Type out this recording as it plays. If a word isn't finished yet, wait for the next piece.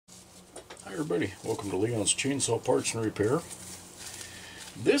Hi everybody, welcome to Leon's Chainsaw Parts and Repair.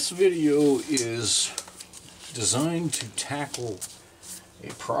 This video is designed to tackle a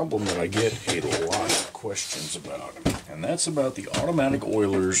problem that I get a lot of questions about, and that's about the automatic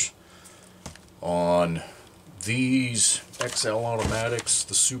oilers on these XL automatics,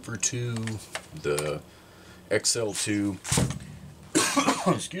 the Super 2, the XL-2.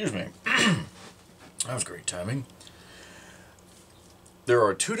 Excuse me. That was great timing. There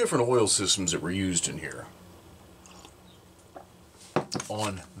are two different oil systems that were used in here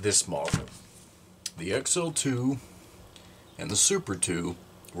on this model. The XL-2 and the Super 2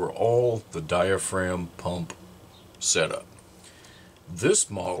 were all the diaphragm pump setup. This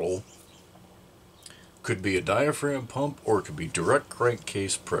model could be a diaphragm pump or it could be direct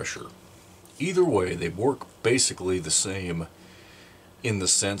crankcase pressure. Either way, they work basically the same in the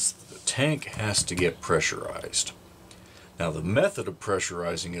sense that the tank has to get pressurized. Now the method of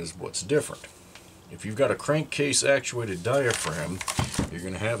pressurizing is what's different. If you've got a crankcase actuated diaphragm, you're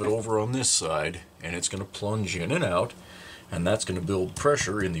going to have it over on this side and it's going to plunge in and out, and that's going to build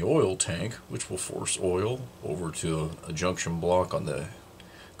pressure in the oil tank, which will force oil over to a junction block on the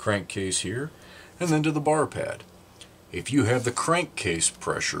crankcase here and then to the bar pad. If you have the crankcase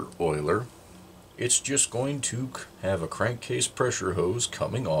pressure oiler, it's just going to have a crankcase pressure hose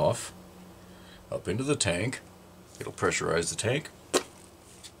coming off up into the tank. It'll pressurize the tank.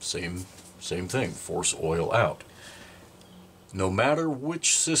 Same thing, force oil out. No matter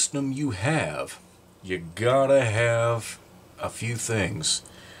which system you have, you gotta have a few things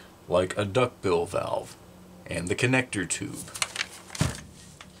like a duckbill valve and the connector tube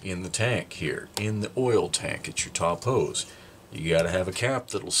in the tank here, in the oil tank at your top hose. You gotta have a cap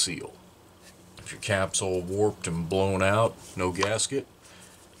that'll seal. If your cap's all warped and blown out, no gasket,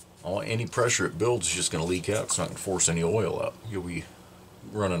 any pressure it builds is just going to leak out. It's not going to force any oil out. You'll be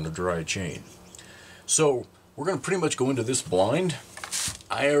running a dry chain. So we're going to pretty much go into this blind.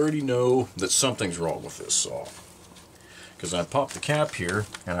 I already know that something's wrong with this saw, because I popped the cap here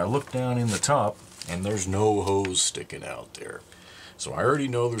and I looked down in the top and there's no hose sticking out there. So I already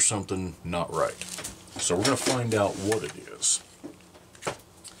know there's something not right. So we're going to find out what it is.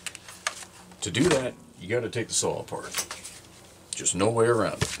 To do that, you got to take the saw apart. Just no way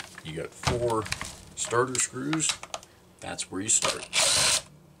around it. You got 4 starter screws. That's where you start.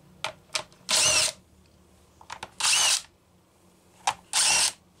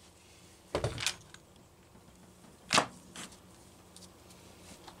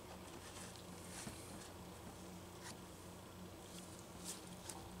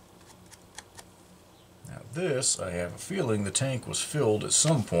 Now this, I have a feeling the tank was filled at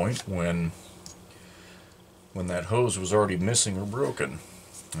some point when that hose was already missing or broken.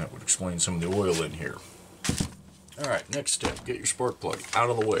 That would explain some of the oil in here. Alright, next step, get your spark plug out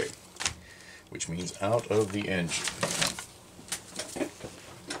of the way, which means out of the engine.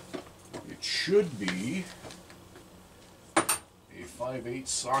 It should be a 5/8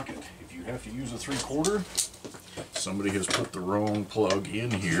 socket. If you have to use a 3/4, somebody has put the wrong plug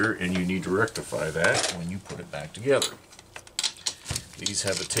in here and you need to rectify that when you put it back together. These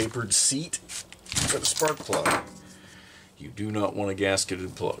have a tapered seat for the spark plug. You do not want a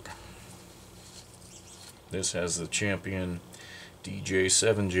gasketed plug. This has the Champion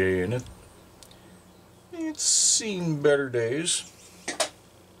DJ7J in it. It's seen better days.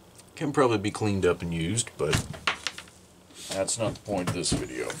 Can probably be cleaned up and used, but that's not the point of this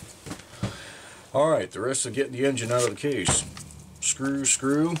video. Alright, the rest of getting the engine out of the case.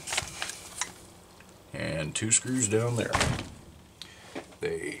 Screw, and 2 screws down there.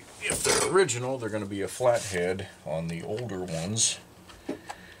 If they're original, they're going to be a flathead on the older ones.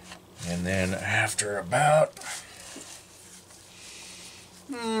 And then after about,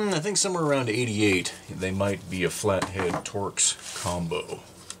 I think somewhere around 88, they might be a flathead Torx combo.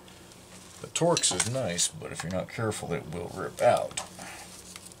 The Torx is nice, but if you're not careful, it will rip out.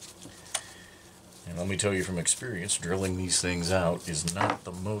 And let me tell you from experience, drilling these things out is not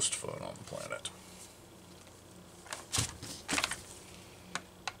the most fun on the planet.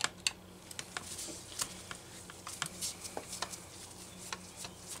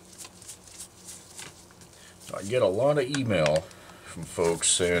 I get a lot of email from folks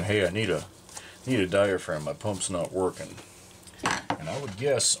saying, hey, I need a diaphragm, my pump's not working. And I would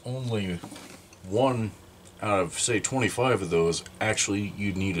guess only 1 out of, say, 25 of those actually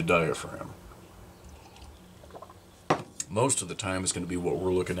you'd need a diaphragm. Most of the time it's going to be what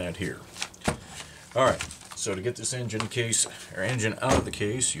we're looking at here. Alright, so to get this engine out of the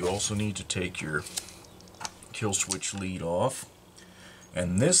case, you also need to take your kill switch lead off.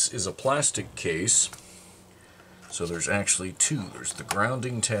 And this is a plastic case. So there's actually 2. There's the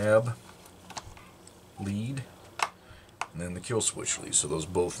grounding tab lead and then the kill switch lead, so those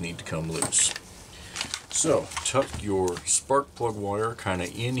both need to come loose. So tuck your spark plug wire kind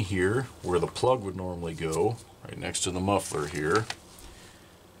of in here where the plug would normally go, right next to the muffler here,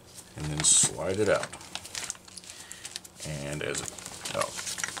 and then slide it out. And as it, oh,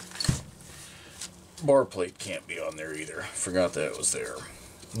 bar plate can't be on there either. Forgot that it was there.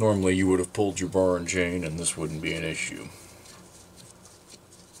 Normally you would have pulled your bar and chain and this wouldn't be an issue.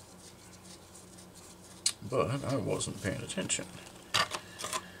 But I wasn't paying attention.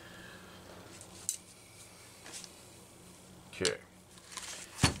 Okay.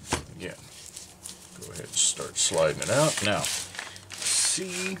 Again, go ahead and start sliding it out. Now,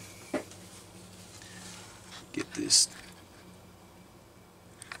 see, get this.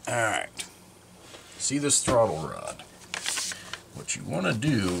 Alright. See this throttle rod? What you want to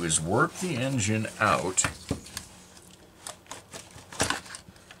do is work the engine out.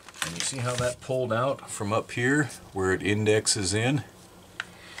 And you see how that pulled out from up here where it indexes in?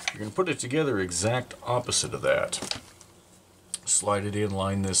 You're going to put it together exact opposite of that. Slide it in,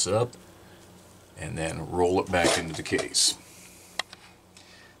 line this up, and then roll it back into the case.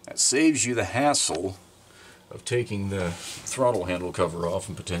 That saves you the hassle of taking the throttle handle cover off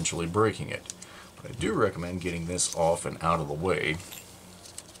and potentially breaking it. But I do recommend getting this off and out of the way.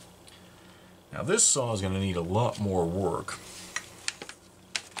 Now this saw is going to need a lot more work.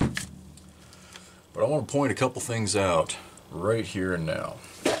 But I want to point a couple things out right here and now.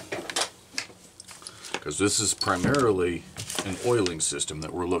 Because this is primarily an oiling system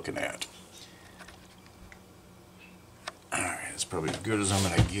that we're looking at. Alright, that's probably as good as I'm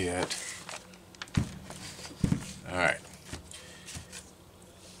going to get. Alright.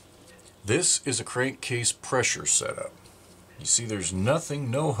 This is a crankcase pressure setup. You see there's nothing,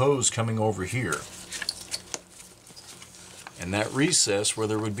 no hose coming over here. And that recess where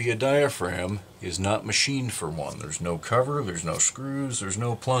there would be a diaphragm is not machined for one. There's no cover, there's no screws, there's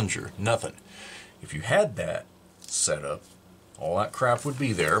no plunger, nothing. If you had that set up, all that crap would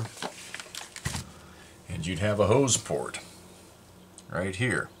be there, and you'd have a hose port right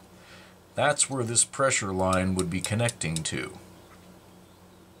here. That's where this pressure line would be connecting to.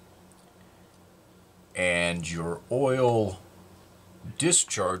 And your oil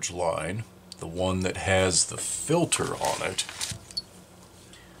discharge line, the one that has the filter on it,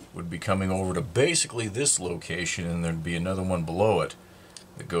 would be coming over to basically this location, and there'd be another one below it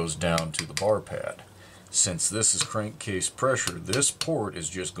that goes down to the bar pad. Since this is crankcase pressure, this port is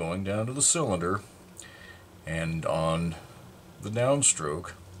just going down to the cylinder, and on the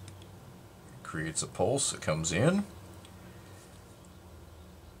downstroke it creates a pulse that comes in.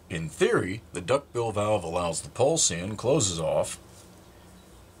 In theory, the duckbill valve allows the pulse in, closes off,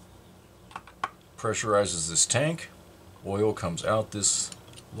 pressurizes this tank, oil comes out this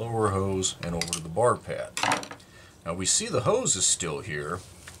lower hose and over to the bar pad. Now we see the hose is still here,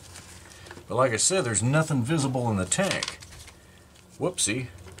 but like I said, there's nothing visible in the tank. Whoopsie,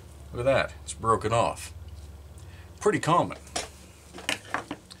 look at that, it's broken off. Pretty common.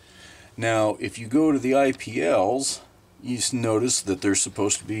 Now if you go to the IPLs, you notice that there's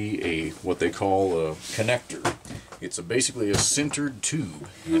supposed to be a what they call a connector. It's basically a sintered tube.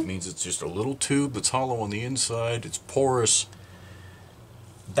 That means it's just a little tube that's hollow on the inside, it's porous.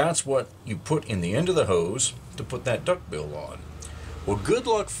 That's what you put in the end of the hose to put that duckbill on. Well, good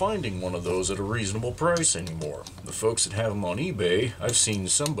luck finding one of those at a reasonable price anymore. The folks that have them on eBay, I've seen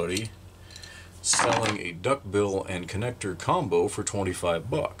somebody selling a duckbill and connector combo for 25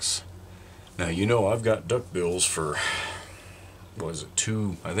 bucks. Now, you know I've got duckbills for, what is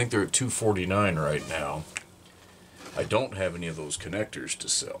it, I think they're at $2.49 right now. I don't have any of those connectors to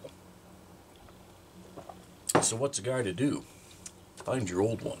sell. So what's a guy to do? Find your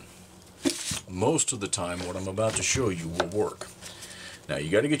old one. Most of the time what I'm about to show you will work. Now you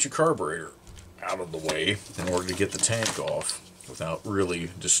got to get your carburetor out of the way in order to get the tank off without really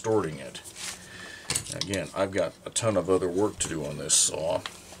distorting it. Again, I've got a ton of other work to do on this saw.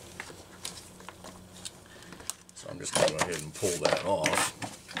 So I'm just going to go ahead and pull that off.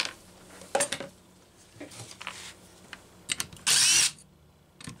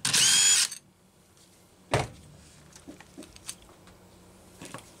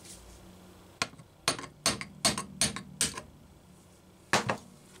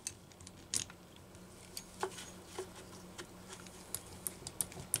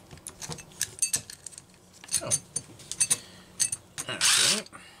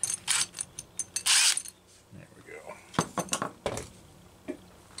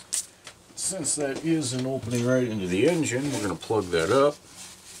 Since that is an opening right into the engine, we're going to plug that up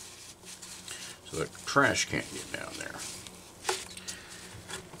so that trash can't get down there.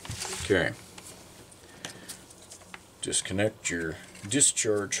 Okay. disconnect your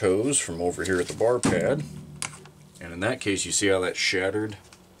discharge hose from over here at the bar pad. And in that case, you see how that shattered?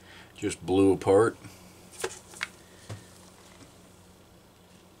 Just blew apart.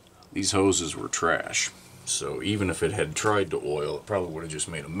 These hoses were trash, so even if it had tried to oil, it probably would have just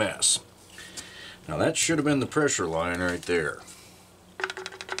made a mess. Now that should have been the pressure line right there.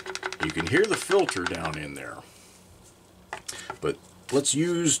 You can hear the filter down in there. But let's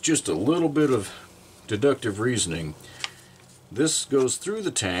use just a little bit of deductive reasoning. This goes through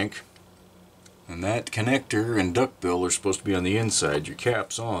the tank, and that connector and duckbill are supposed to be on the inside. Your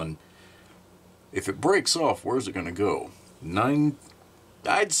cap's on. If it breaks off, where's it going to go?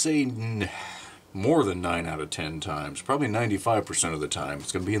 I'd say more than 9 out of 10 times, probably 95% of the time,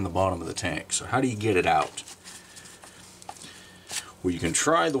 it's going to be in the bottom of the tank. So how do you get it out? Well, you can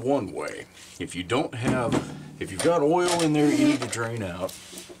try the one way. If you've got oil in there you need to drain out,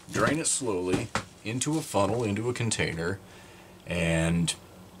 drain it slowly into a funnel, into a container, and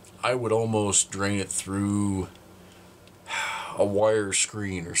I would almost drain it through a wire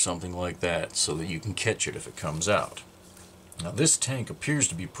screen or something like that so that you can catch it if it comes out. Now this tank appears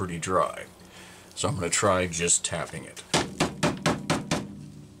to be pretty dry, so I'm going to try just tapping it.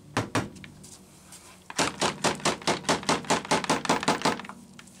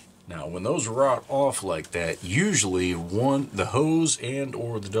 Now when those rot off like that, usually the hose and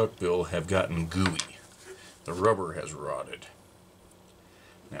or the duckbill have gotten gooey. The rubber has rotted.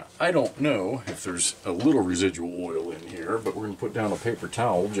 Now I don't know if there's a little residual oil in here, but we're going to put down a paper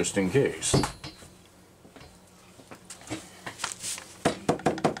towel just in case.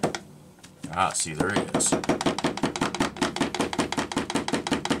 Ah, see, there it is.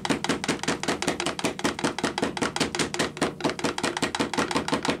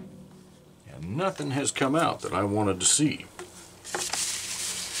 And nothing has come out that I wanted to see.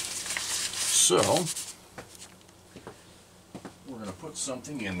 So, we're going to put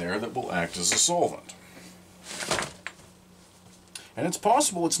something in there that will act as a solvent. And it's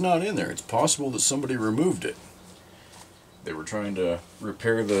possible it's not in there. It's possible that somebody removed it. They were trying to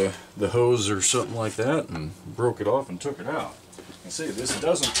repair the hose or something like that and broke it off and took it out. And see, this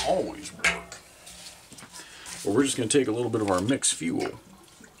doesn't always work. Well, we're just going to take a little bit of our mixed fuel.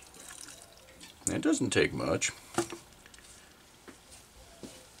 And it doesn't take much.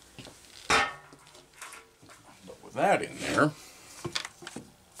 But with that in there,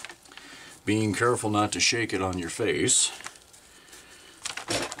 being careful not to shake it on your face,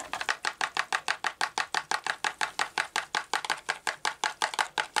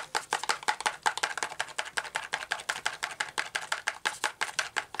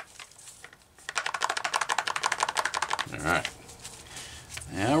 alright,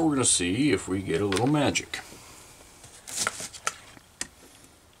 now we're going to see if we get a little magic.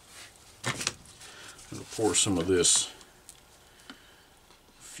 I'm going to pour some of this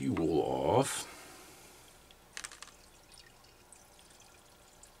fuel off.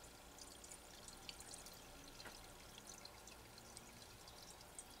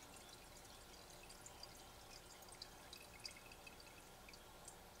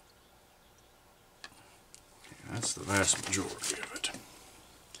 That's the vast majority of it.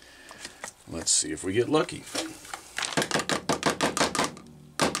 Let's see if we get lucky.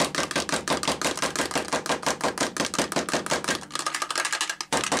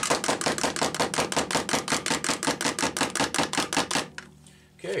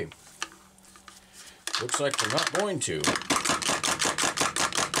 Okay. Looks like we're not going to.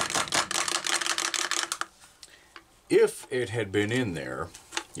 If it had been in there,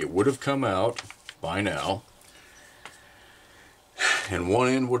 it would have come out by now. And one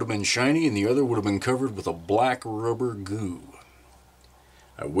end would have been shiny and the other would have been covered with a black rubber goo.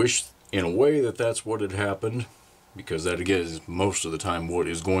 I wish in a way that that's what had happened, because that again is most of the time what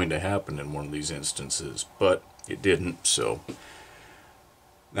is going to happen in one of these instances, but it didn't, so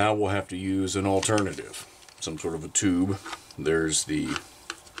now we'll have to use an alternative, some sort of a tube. There's the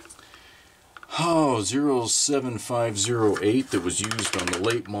 07508 that was used on the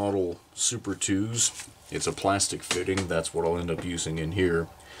late model Super 2s. It's a plastic fitting. That's what I'll end up using in here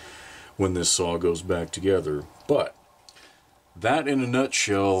when this saw goes back together. But that in a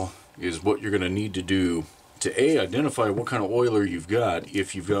nutshell is what you're going to need to do to A, identify what kind of oiler you've got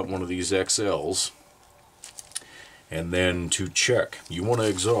if you've got one of these XLs, and then to check. You want to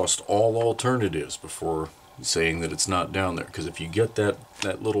exhaust all alternatives before saying that it's not down there, because if you get that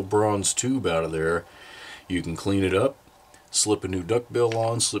little bronze tube out of there, you can clean it up, slip a new duckbill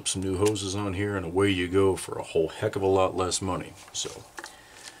on, slip some new hoses on here, and away you go for a whole heck of a lot less money. So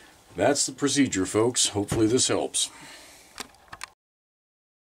that's the procedure, folks. Hopefully this helps.